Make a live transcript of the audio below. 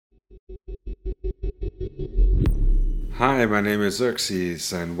Hi, my name is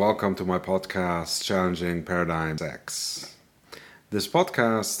Xerxes, and welcome to my podcast, Challenging ParadigmX. This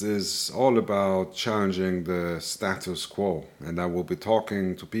podcast is all about challenging the status quo, and I will be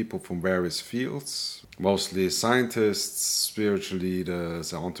talking to people from various fields, mostly scientists, spiritual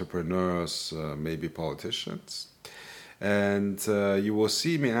leaders, entrepreneurs, maybe politicians. And you will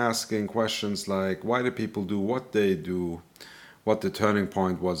see me asking questions like why do people do what they do, what the turning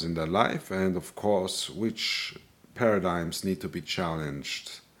point was in their life, and of course, which paradigms need to be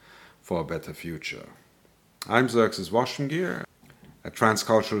challenged for a better future. I'm Xerxes Washington, a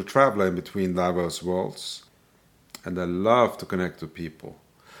transcultural traveler in between diverse worlds, and I love to connect with people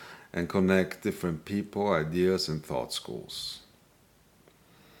and connect different people, ideas, and thought schools.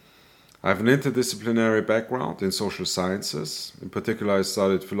 I have an interdisciplinary background in social sciences. In particular, I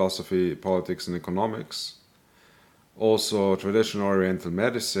studied philosophy, politics, and economics, also traditional Oriental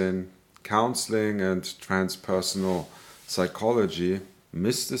medicine, counseling and transpersonal psychology,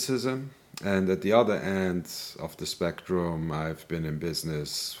 mysticism, and at the other end of the spectrum, I've been in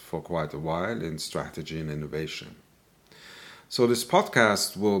business for quite a while in strategy and innovation. So this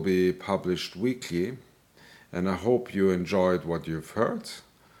podcast will be published weekly, and I hope you enjoyed what you've heard.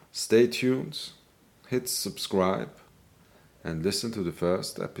 Stay tuned, hit subscribe, and listen to the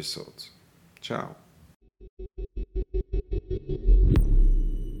first episode. Ciao.